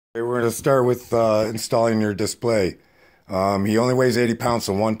Okay, we're going to start with installing your display. He only weighs 80 pounds,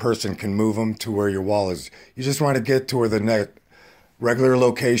 so one person can move him to where your wall is. You just want to get to where the regular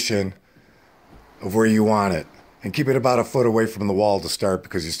location of where you want it. And keep it about a foot away from the wall to start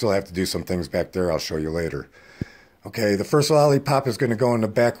because you still have to do some things back there I'll show you later. Okay, the first lollipop is going to go in the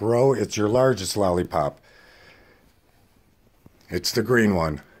back row. It's your largest lollipop. It's the green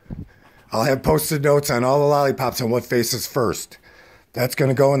one. I'll have post-it notes on all the lollipops on what faces first. That's going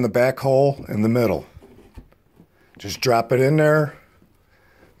to go in the back hole in the middle. Just drop it in there.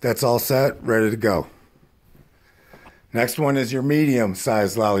 That's all set, ready to go. Next one is your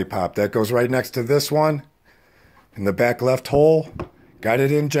medium-sized lollipop. That goes right next to this one in the back left hole. Guide it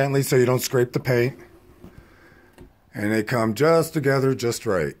in gently so you don't scrape the paint. And they come just together just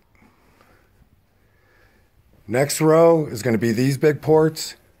right. Next row is going to be these big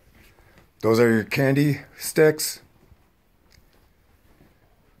ports. Those are your candy sticks.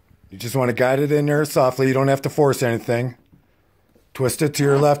 You just want to guide it in there softly. You don't have to force anything. Twist it to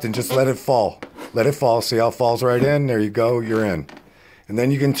your left and just let it fall. Let it fall. See how it falls right in? There you go. You're in. And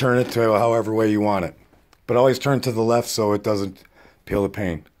then you can turn it to however way you want it. But always turn to the left so it doesn't peel the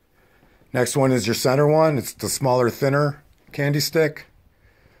paint. Next one is your center one. It's the smaller, thinner candy stick.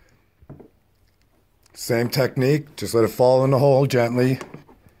 Same technique. Just let it fall in the hole gently.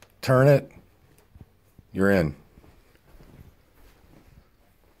 Turn it. You're in.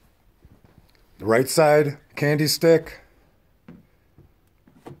 The right side candy stick.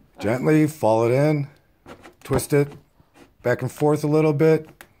 Gently fall it in. Twist it back and forth a little bit.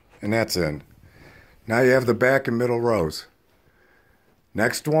 And that's in. Now you have the back and middle rows.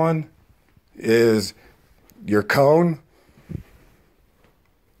 Next one is your cone.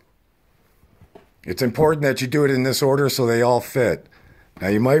 It's important that you do it in this order so they all fit. Now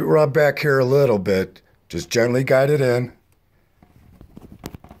you might rub back here a little bit. Just gently guide it in.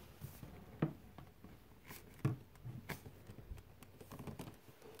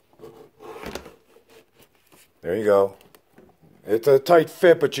 There you go. It's a tight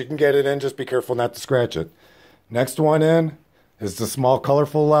fit, but you can get it in. Just be careful not to scratch it. Next one in is the small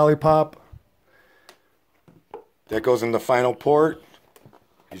colorful lollipop. That goes in the final port.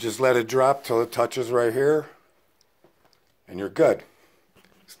 You just let it drop till it touches right here. And you're good.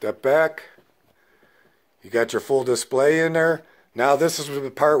 Step back. You got your full display in there. Now this is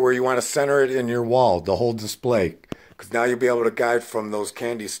the part where you want to center it in your wall, the whole display. Because now you'll be able to guide from those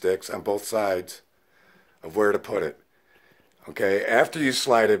candy sticks on both sides of where to put it. Okay, after you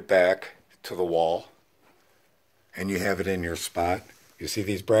slide it back to the wall and you have it in your spot, you see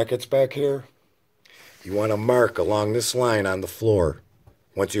these brackets back here? You want to mark along this line on the floor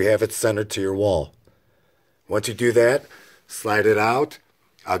once you have it centered to your wall. Once you do that, slide it out.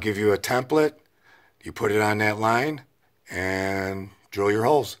 I'll give you a template. You put it on that line and drill your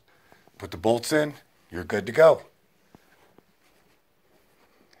holes. Put the bolts in, you're good to go.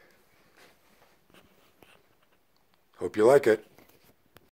 Hope you like it.